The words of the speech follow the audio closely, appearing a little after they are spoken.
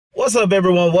What's up,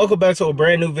 everyone? Welcome back to a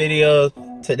brand new video.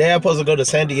 Today I'm supposed to go to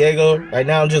San Diego. Right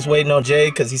now I'm just waiting on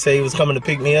Jay because he said he was coming to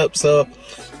pick me up, so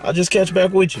I'll just catch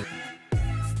back with you.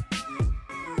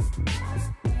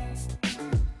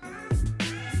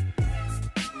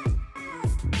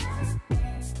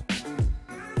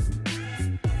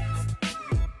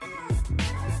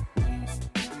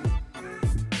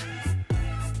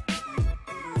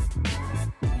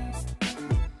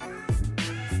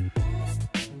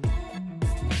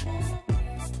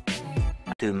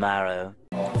 Tomorrow.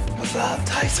 What's up,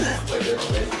 Tyson?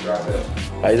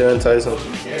 How you doing, Tyson?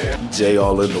 Jay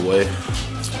all in the way.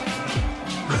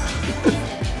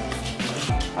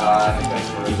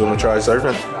 You gonna try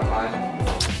surfing?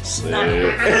 Sick.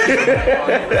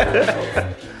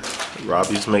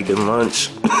 Robbie's making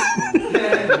lunch.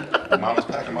 Mama's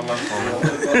packing my lunch for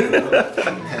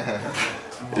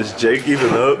me. Is Jake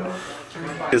even up?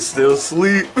 It's still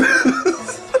asleep.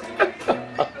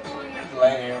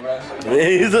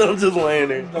 I'm just laying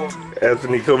there.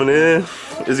 Anthony coming in.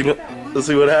 Is he gonna? Let's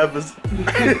see what happens.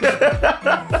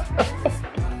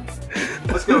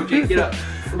 Let's go, Jake. Get up.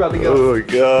 We're about to go. Oh my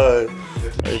god.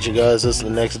 Alright, you guys, this is the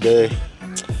next day.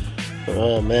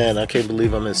 Oh man, I can't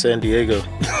believe I'm in San Diego.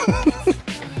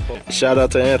 Shout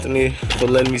out to Anthony for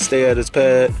letting me stay at his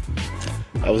pad.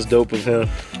 I was dope with him.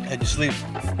 How'd you sleep?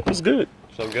 It was good.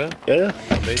 So good? Yeah.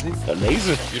 Amazing?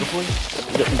 Amazing. Beautifully?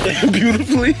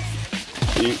 Beautifully.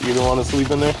 You don't want to sleep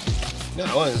in there? No,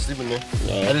 I wasn't sleeping there.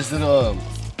 No. I just didn't,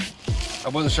 I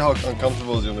wasn't sure how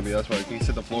uncomfortable it was going to be. That's why he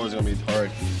said the floor was going to be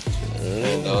hard.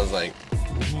 And I was like,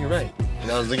 you're right. And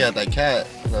I was looking at that cat,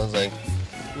 and I was like,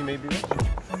 you may be right.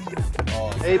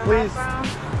 Hey, please.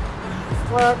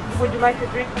 Well, would you like to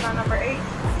drink on number 8?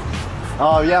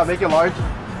 Oh, yeah, make it large.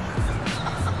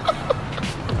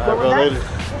 Alright, bro, later.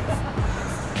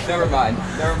 Never mind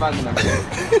the number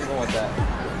 8. We don't want that.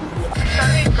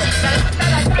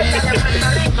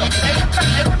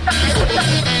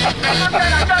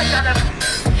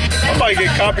 I might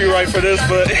get copyright for this,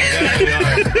 but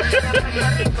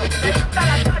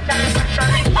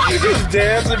you just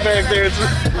dancing back there.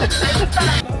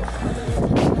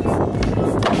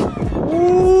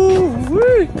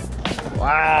 Woo-wee.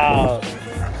 Wow.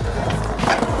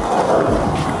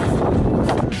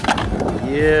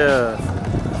 Yeah.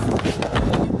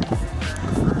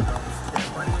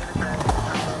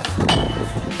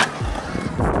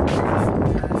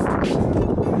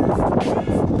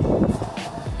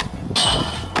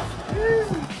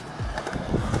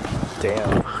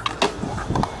 Damn.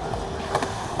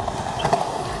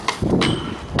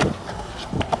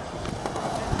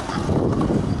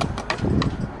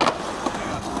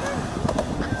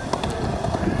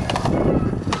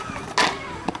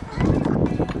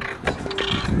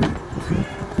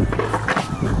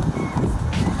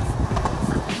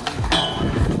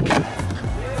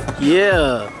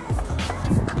 Yeah.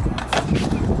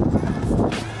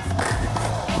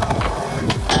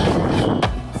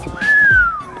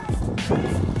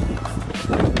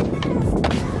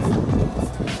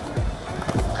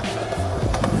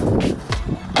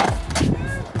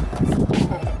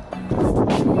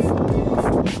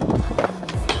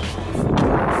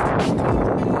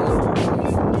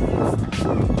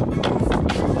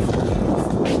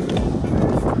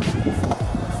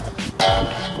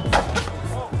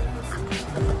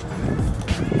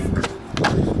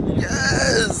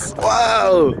 Yes!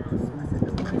 Wow!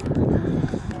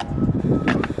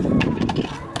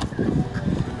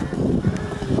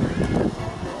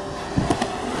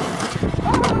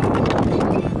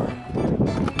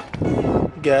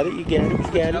 You got it, you got it,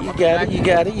 you got it, you got it, you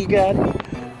got it, you got it.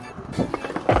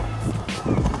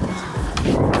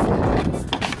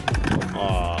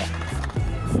 Aw.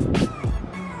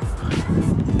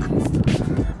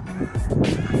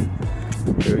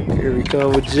 Here we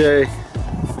come with Jay.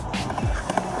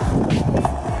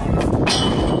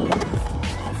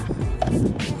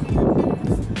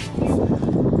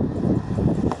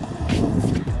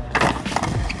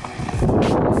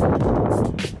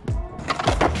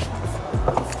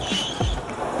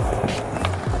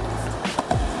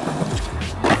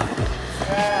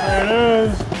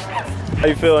 How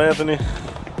you feel, Anthony?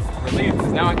 Relieved,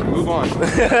 because now I can move on.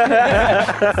 Let's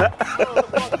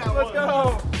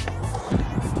go!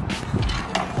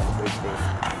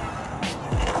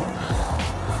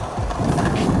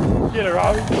 Get it,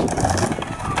 Robbie.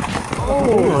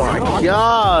 Oh my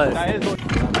god!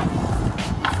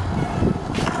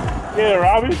 Get it,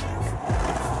 Robbie.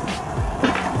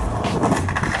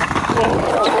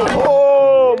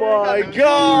 Oh my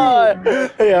god!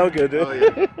 Hey, I'm good, dude. Oh, yeah.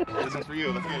 This is for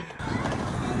you. Let's get it.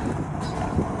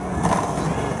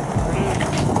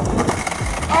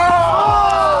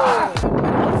 Oh!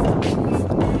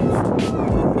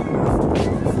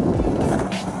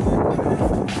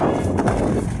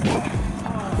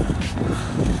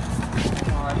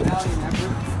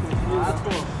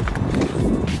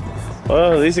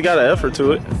 at least it got an effort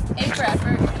to it. A for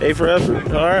effort. A for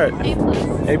effort. All right.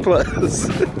 A plus. A plus.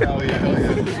 Hell yeah, hell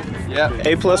yeah. Yep.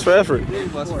 A plus for effort. A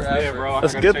plus for Yeah, effort. bro.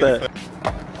 Let's get that.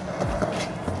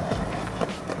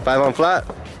 5 on flat.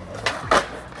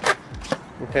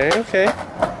 Okay, okay.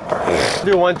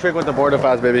 Do one trick with the border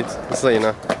fast, baby. Just so you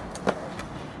know.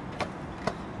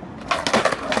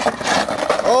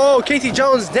 Oh, Casey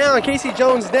Jones down. Casey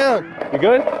Jones down. You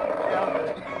good?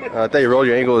 Yeah. I thought you rolled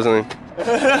your ankle or something.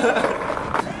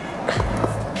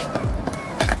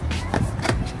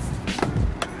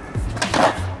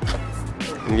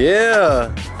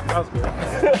 Yeah. That was good.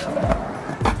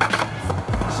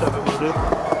 Shove it with it.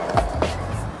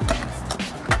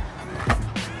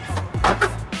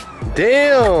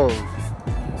 Damn.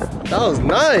 That was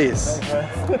nice.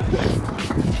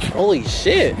 Holy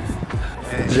shit.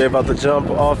 Jay about to jump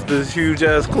off this huge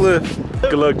ass cliff.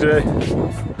 Good luck, Jay.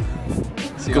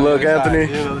 Good luck, Anthony.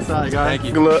 Thank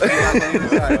you. Good luck.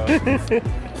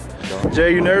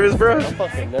 Jay, you nervous, bro? I'm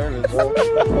fucking nervous, bro.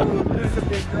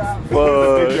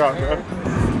 Big drop, bro.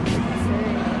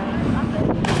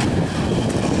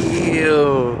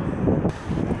 Ew.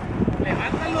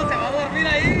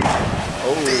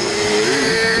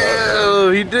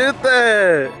 Oh, he did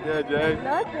that. Yeah, Jay.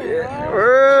 Yeah,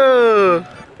 bro.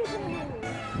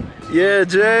 Yeah,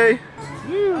 Jay.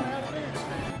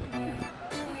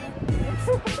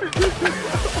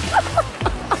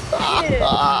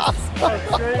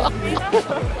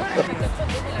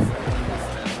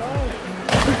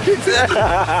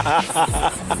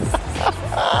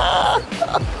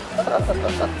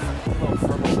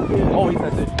 Oh, he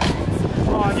said it.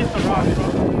 Oh, I hit the rock,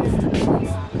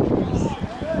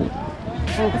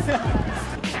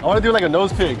 I want to do like a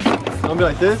nose pig. I'm gonna be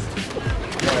like this,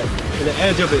 and the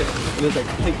edge of it, and it's like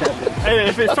take that bit. Hey,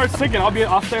 if it starts sinking,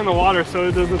 I'll stay in the water so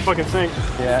it doesn't fucking sink.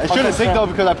 Yeah, it shouldn't sink though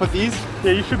because I put these.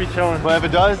 Yeah, you should be chilling. But if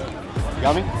it does, you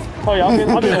got me. Oh yeah, I'll be in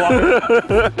the water.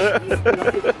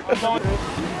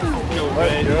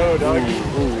 Let's go, doggy.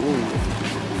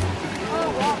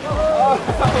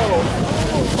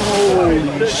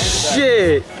 Holy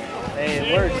shit. Hey, it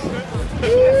works.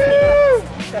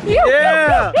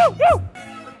 Yeah.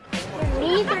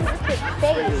 Knees are just his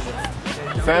face.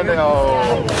 Sandy,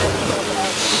 oh.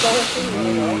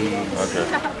 Okay.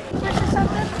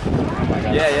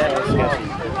 Yeah.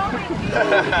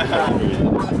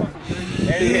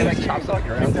 Hey, like chops on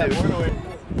your around too.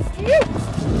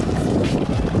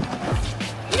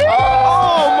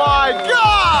 Oh my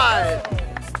god!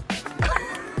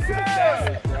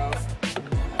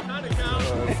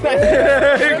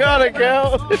 You gotta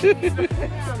count.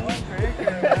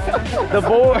 The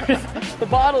board, the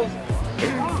bottles.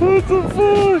 What the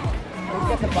fuck?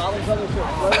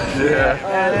 Yeah.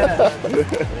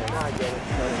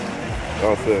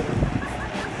 Oh, sick.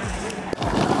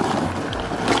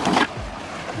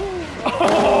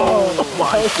 Oh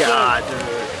my god,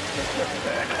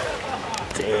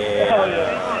 dude. Damn.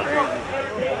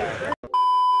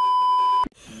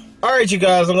 Alright, you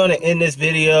guys, I'm going to end this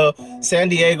video. San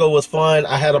Diego was fun.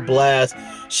 I had a blast.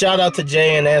 Shout out to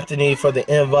Jay and Anthony for the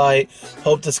invite.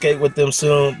 Hope to skate with them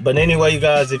soon. But anyway, you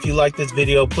guys, if you like this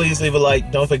video, please leave a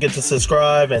like. Don't forget to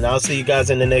subscribe, and I'll see you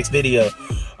guys in the next video.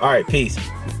 Alright, peace.